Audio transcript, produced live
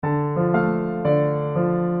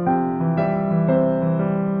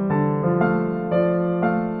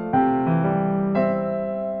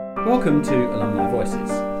Welcome to Alumni Voices,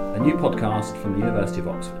 a new podcast from the University of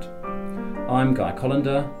Oxford. I'm Guy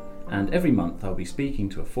Collender, and every month I'll be speaking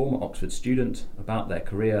to a former Oxford student about their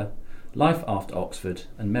career, life after Oxford,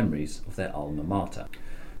 and memories of their alma mater.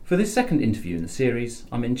 For this second interview in the series,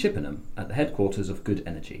 I'm in Chippenham at the headquarters of Good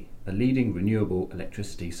Energy, a leading renewable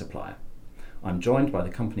electricity supplier. I'm joined by the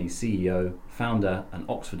company's CEO, founder, and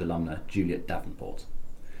Oxford alumna, Juliet Davenport.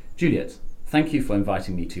 Juliet, thank you for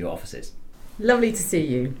inviting me to your offices. Lovely to see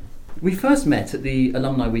you. We first met at the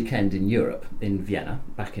Alumni Weekend in Europe, in Vienna,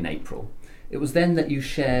 back in April. It was then that you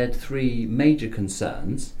shared three major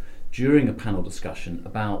concerns during a panel discussion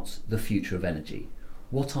about the future of energy.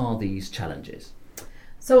 What are these challenges?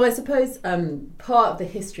 So I suppose part of the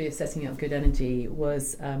history of setting up Good Energy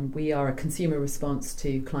was we are a consumer response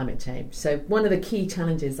to climate change. So one of the key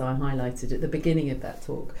challenges I highlighted at the beginning of that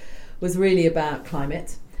talk was really about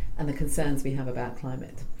climate and the concerns we have about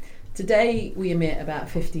climate. Today, we emit about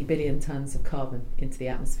 50 billion tonnes of carbon into the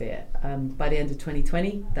atmosphere. By the end of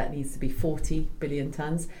 2020, that needs to be 40 billion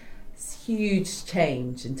tonnes. It's a huge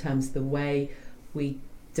change in terms of the way we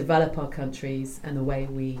develop our countries and the way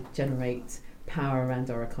we generate power around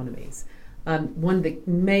our economies. One of the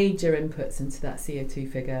major inputs into that CO2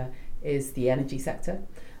 figure is the energy sector.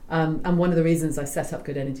 And one of the reasons I set up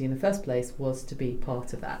Good Energy in the first place was to be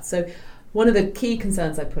part of that. So one of the key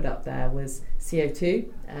concerns I put up there was CO2,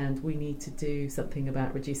 and we need to do something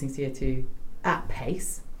about reducing CO2 at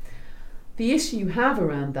pace. The issue you have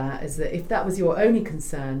around that is that if that was your only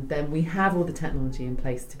concern, then we have all the technology in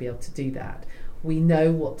place to be able to do that. We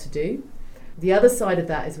know what to do. The other side of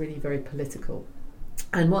that is really very political.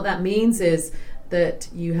 And what that means is that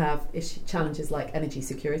you have challenges like energy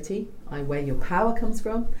security, where your power comes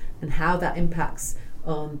from, and how that impacts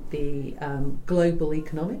on the global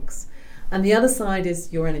economics. And the other side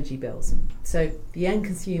is your energy bills. So the end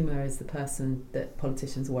consumer is the person that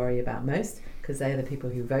politicians worry about most, because they are the people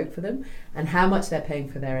who vote for them, and how much they're paying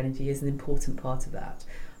for their energy is an important part of that.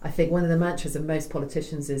 I think one of the mantras of most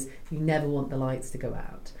politicians is you never want the lights to go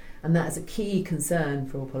out. And that is a key concern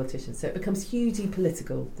for all politicians. So it becomes hugely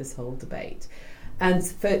political, this whole debate. And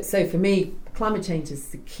so for me, climate change is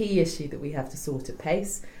the key issue that we have to sort at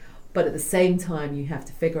pace. But at the same time, you have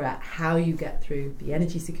to figure out how you get through the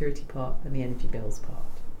energy security part and the energy bills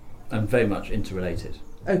part. And very much interrelated.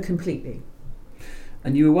 Oh, completely.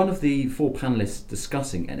 And you were one of the four panellists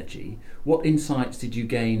discussing energy. What insights did you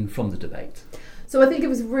gain from the debate? So I think it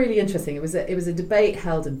was really interesting. It was a debate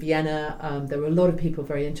held in Vienna. There were a lot of people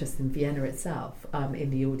very interested in Vienna itself in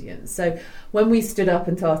the audience. So when we stood up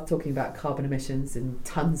and started talking about carbon emissions and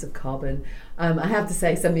tons of carbon, I have to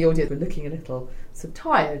say some of the audience were looking a little sort of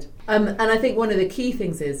tired. And I think one of the key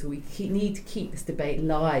things is we need to keep this debate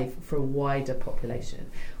live for a wider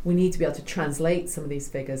population. We need to be able to translate some of these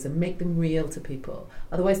figures and make them real to people.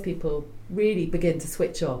 Otherwise people really begin to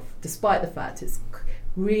switch off, despite the fact it's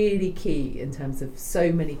really key in terms of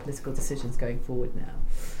so many political decisions going forward now.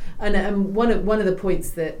 And one of the points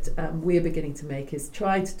that we are beginning to make is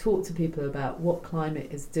try to talk to people about what climate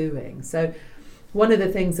is doing. So one of the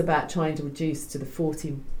things about trying to reduce to the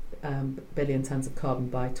 40 billion tonnes of carbon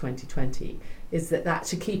by 2020 is that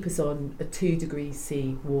should keep us on a 2 degrees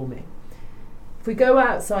C warming. If we go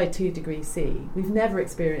outside 2 degrees C, we've never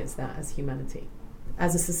experienced that as humanity.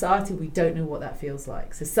 As a society, we don't know what that feels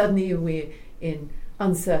like. So suddenly we're in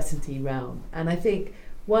uncertainty realm. And I think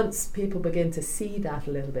once people begin to see that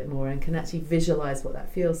a little bit more and can actually visualise what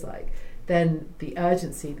that feels like, then the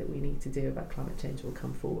urgency that we need to do about climate change will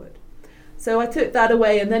come forward. So I took that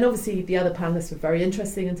away, and then obviously the other panellists were very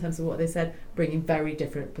interesting in terms of what they said, bringing very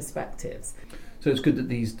different perspectives. So it's good that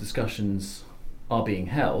these discussions are being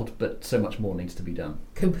held, but so much more needs to be done.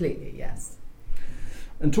 Completely, yes.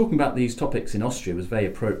 And talking about these topics in Austria was very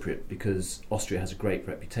appropriate because Austria has a great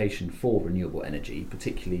reputation for renewable energy,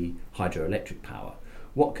 particularly hydroelectric power.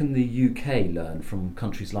 What can the UK learn from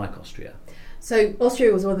countries like Austria? So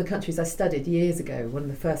Austria was one of the countries I studied years ago, one of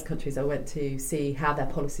the first countries I went to see how their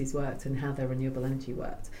policies worked and how their renewable energy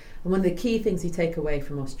worked. And one of the key things you take away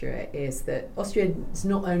from Austria is that Austria is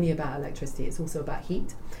not only about electricity, it's also about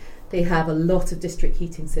heat. They have a lot of district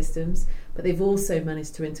heating systems, but they've also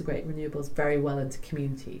managed to integrate renewables very well into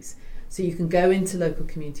communities. So you can go into local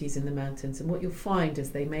communities in the mountains, and what you'll find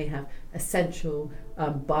is they may have a central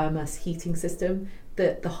biomass heating system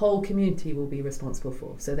that the whole community will be responsible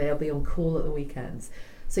for. So they'll be on call at the weekends.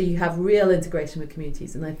 So you have real integration with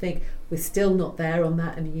communities, and I think we're still not there on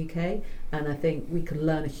that in the UK, and I think we can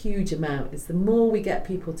learn a huge amount. Is the more we get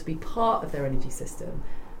people to be part of their energy system,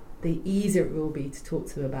 the easier it will be to talk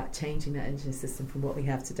to them about changing that energy system from what we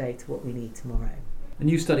have today to what we need tomorrow. And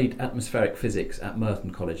you studied atmospheric physics at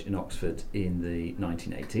Merton College in Oxford in the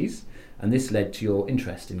 1980s, and this led to your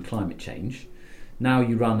interest in climate change. Now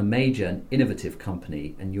you run a major and innovative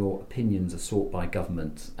company, and your opinions are sought by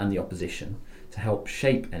government and the opposition to help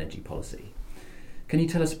shape energy policy. Can you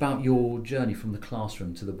tell us about your journey from the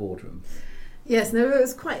classroom to the boardroom? Yes, no, it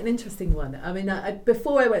was quite an interesting one. I mean,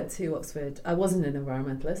 before I went to Oxford, I wasn't an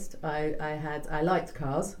environmentalist. I liked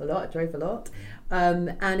cars a lot, I drove a lot.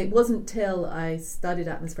 And it wasn't till I studied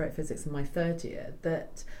atmospheric physics in my third year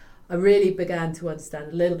that I really began to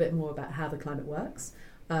understand a little bit more about how the climate works,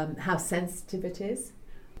 how sensitive it is,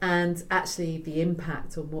 and actually the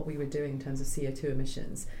impact on what we were doing in terms of CO2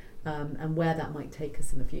 emissions. And where that might take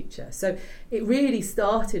us in the future. So it really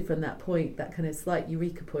started from that point, that kind of slight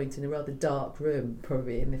eureka point in a rather dark room,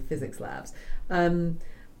 probably in the physics labs.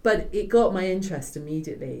 But it got my interest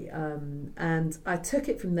immediately. And I took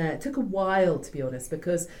it from there. It took a while, to be honest,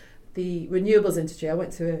 because the renewables industry, I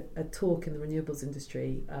went to a talk in the renewables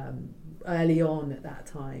industry early on at that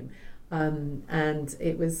time. And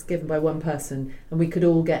it was given by one person, and we could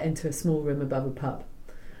all get into a small room above a pub.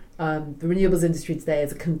 The renewables industry today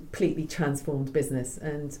is a completely transformed business,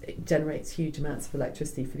 and it generates huge amounts of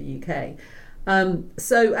electricity for the UK.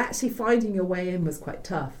 So actually finding your way in was quite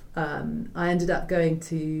tough. I ended up going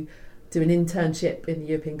to do an internship in the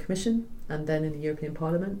European Commission and then in the European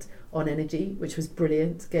Parliament on energy, which was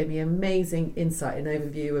brilliant. Gave me amazing insight and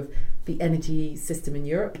overview of the energy system in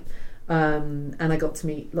Europe. And I got to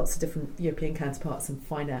meet lots of different European counterparts and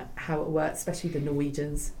find out how it works, especially the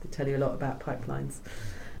Norwegians. They tell you a lot about pipelines.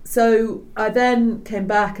 So I then came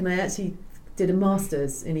back and I actually did a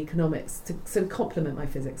master's in economics to sort of complement my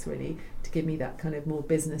physics, really, to give me that kind of more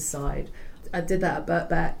business side. I did that at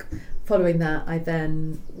Birkbeck. Following that, I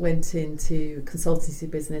then went into consultancy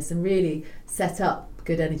business and really set up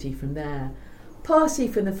Good Energy from there, partially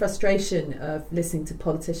from the frustration of listening to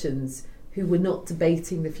politicians who were not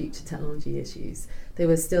debating the future technology issues. They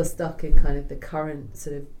were still stuck in kind of the current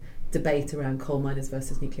sort of debate around coal miners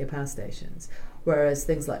versus nuclear power stations. Whereas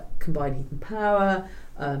things like combined heat and power,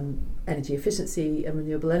 energy efficiency and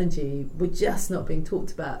renewable energy were just not being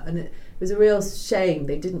talked about. And it was a real shame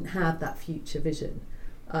they didn't have that future vision.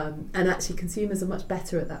 And actually consumers are much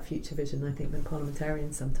better at that future vision, I think, than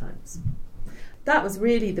parliamentarians sometimes. That was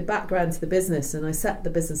really the background to the business, and I set the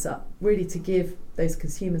business up really to give those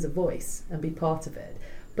consumers a voice and be part of it.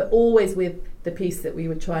 But always with the piece that we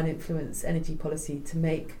would try and influence energy policy to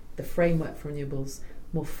make the framework for renewables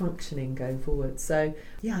more functioning going forward. So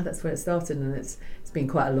yeah, that's where it started, and it's been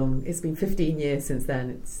quite a long, it's been 15 years since then.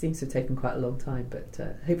 It seems to have taken quite a long time, but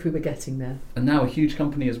hopefully we're getting there. And now a huge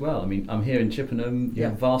company as well. I mean, I'm here in Chippenham, you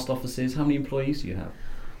have vast offices. How many employees do you have?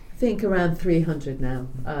 I think around 300 now,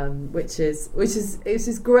 which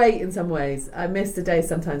is great in some ways. I miss the days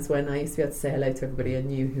sometimes when I used to be able to say hello to everybody and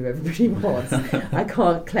knew who everybody was. I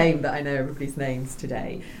can't claim that I know everybody's names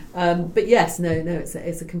today. But yes, no,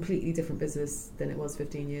 it's a completely different business than it was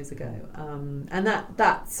 15 years ago. And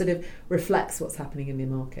that sort of reflects what's happening in the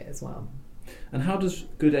market as well. And how does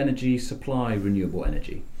Good Energy supply renewable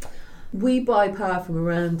energy? We buy power from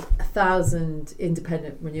around 1,000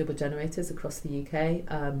 independent renewable generators across the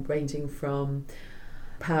UK, ranging from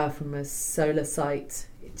power from a solar site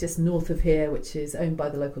just north of here, which is owned by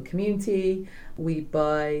the local community. We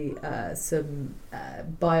buy some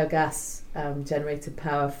biogas generated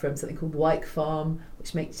power from something called Wyke Farm,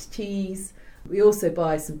 which makes cheese. We also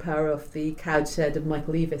buy some power off the cowshed of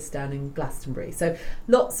Michael Eavis down in Glastonbury. So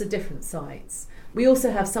lots of different sites. We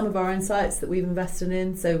also have some of our own sites that we've invested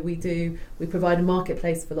in. So we provide a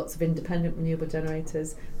marketplace for lots of independent renewable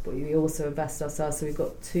generators, but we also invest ourselves. So we've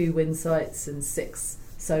got 2 wind sites and 6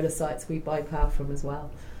 solar sites we buy power from as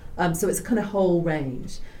well. So it's a kind of whole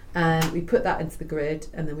range. And we put that into the grid,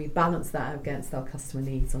 and then we balance that against our customer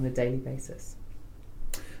needs on a daily basis.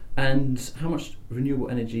 And how much renewable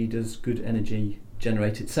energy does Good Energy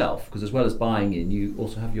generate itself? Because as well as buying in, you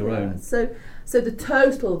also have your own. So the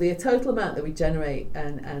total amount that we generate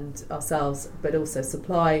and ourselves, but also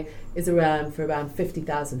supply, is around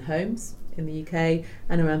 50,000 homes in the UK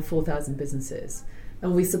and around 4,000 businesses.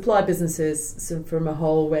 And we supply businesses from a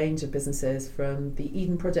whole range of businesses, from the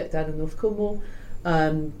Eden project down in North Cornwall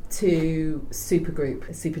to Supergroup,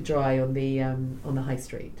 Superdry on the High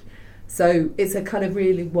Street. So it's a kind of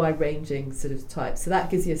really wide-ranging sort of type. So that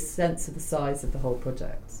gives you a sense of the size of the whole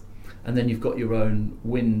project. And then you've got your own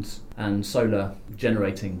wind and solar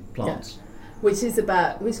generating plants.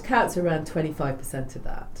 Yeah. Which counts around 25% of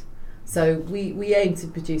that. So we aim to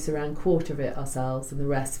produce around a quarter of it ourselves and the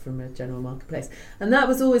rest from a general marketplace. And that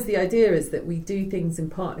was always the idea, is that we do things in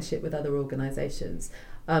partnership with other organisations.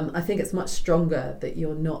 I think it's much stronger that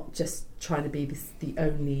you're not just trying to be the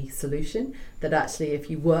only solution, that actually if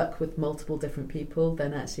you work with multiple different people,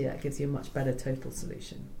 then actually that gives you a much better total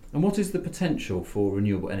solution. And what is the potential for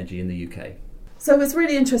renewable energy in the UK? So it's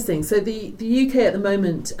really interesting. So the UK at the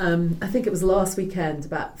moment, I think it was last weekend,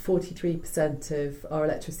 about 43% of our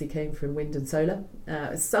electricity came from wind and solar.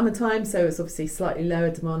 It's summertime, so it's obviously slightly lower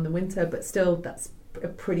demand than winter, but still that's a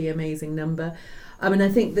pretty amazing number. I mean, I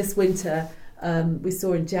think this winter, we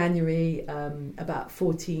saw in January about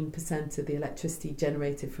 14% of the electricity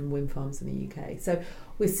generated from wind farms in the UK. So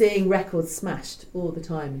we're seeing records smashed all the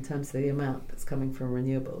time in terms of the amount that's coming from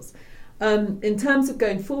renewables. In terms of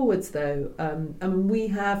going forwards, though, I mean, we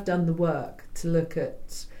have done the work to look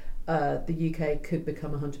at the UK could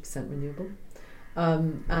become 100% renewable.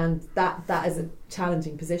 And that is a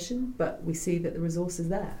challenging position, but we see that the resource is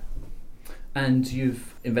there. And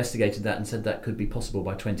you've investigated that and said that could be possible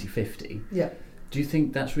by 2050. Yeah. Do you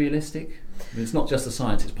think that's realistic? I mean, it's not just the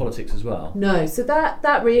science, it's politics as well. No, so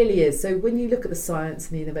that really is. So when you look at the science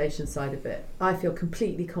and the innovation side of it, I feel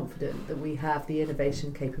completely confident that we have the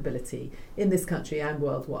innovation capability in this country and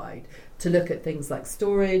worldwide to look at things like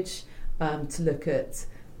storage, to look at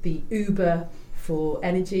the Uber for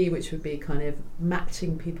energy, which would be kind of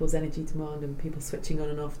matching people's energy demand and people switching on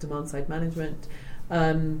and off demand side management,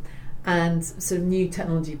 and sort of new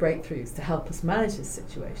technology breakthroughs to help us manage this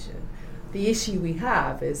situation. The issue we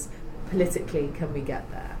have is politically, can we get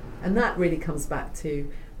there? And that really comes back to,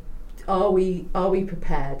 are we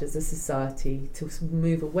prepared as a society to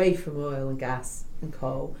move away from oil and gas and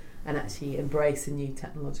coal and actually embrace a new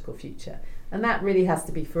technological future? And that really has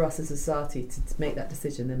to be for us as a society to make that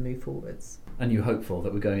decision and move forwards. And you're hopeful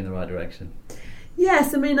that we're going in the right direction?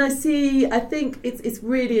 Yes, I mean, I think it's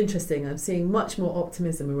really interesting. I'm seeing much more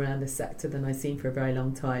optimism around this sector than I've seen for a very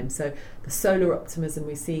long time. So the solar optimism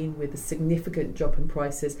we've seen with the significant drop in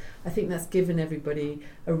prices, I think that's given everybody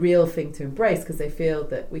a real thing to embrace, because they feel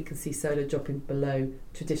that we can see solar dropping below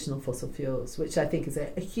traditional fossil fuels, which I think is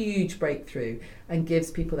a huge breakthrough and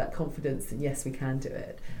gives people that confidence that yes, we can do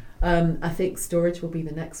it. I think storage will be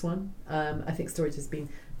the next one. I think storage has been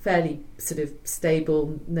fairly sort of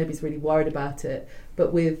stable, nobody's really worried about it,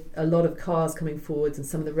 but with a lot of cars coming forwards and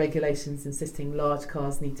some of the regulations insisting large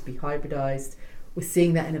cars need to be hybridised, we're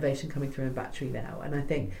seeing that innovation coming through in battery now, and I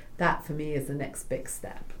think that for me is the next big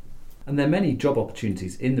step. And there are many job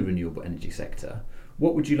opportunities in the renewable energy sector.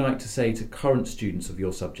 What would you like to say to current students of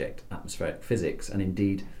your subject, atmospheric physics, and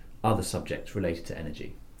indeed other subjects related to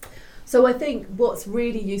energy? So I think what's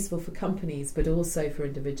really useful for companies, but also for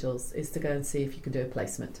individuals, is to go and see if you can do a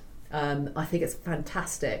placement. I think it's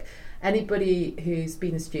fantastic. Anybody who's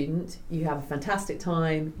been a student, you have a fantastic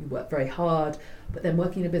time, you work very hard, but then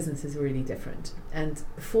working in a business is really different. And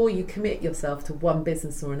before you commit yourself to one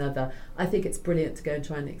business or another, I think it's brilliant to go and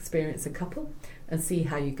try and experience a couple and see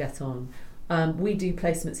how you get on. We do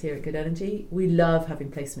placements here at Good Energy. We love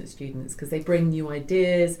having placement students because they bring new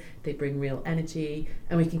ideas, they bring real energy,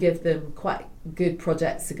 and we can give them quite good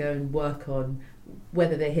projects to go and work on,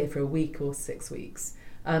 whether they're here for a week or 6 weeks.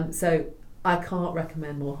 So I can't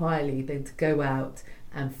recommend more highly than to go out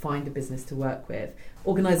and find a business to work with.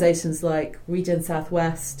 Organisations like Regen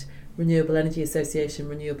Southwest, Renewable Energy Association,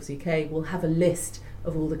 Renewables UK will have a list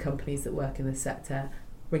of all the companies that work in this sector.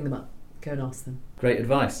 Ring them up. Go and ask them. Great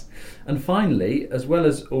advice. And finally, as well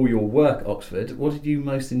as all your work at Oxford, what did you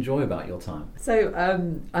most enjoy about your time? So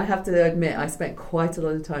I have to admit I spent quite a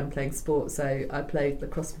lot of time playing sport. So I played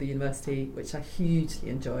lacrosse for the university, which I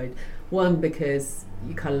hugely enjoyed. One, because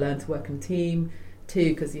you kind of learn to work in a team. Two,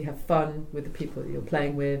 because you have fun with the people that you're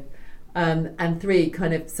playing with. And three,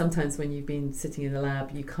 kind of sometimes when you've been sitting in the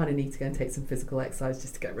lab, you kind of need to go and take some physical exercise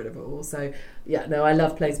just to get rid of it all. So yeah, no, I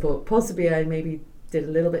love playing sport. Possibly I maybe did a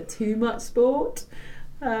little bit too much sport.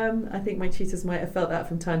 I think my tutors might have felt that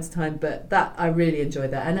from time to time, but that I really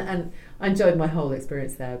enjoyed that, and I enjoyed my whole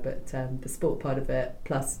experience there. But the sport part of it,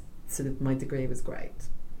 plus sort of my degree, was great.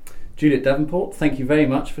 Juliet Davenport, thank you very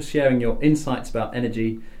much for sharing your insights about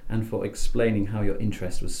energy and for explaining how your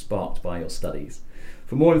interest was sparked by your studies.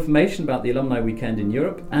 For more information about the Alumni Weekend in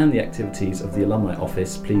Europe and the activities of the Alumni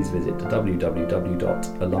Office, please visit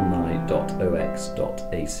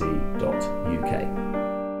www.alumni.ox.ac.uk.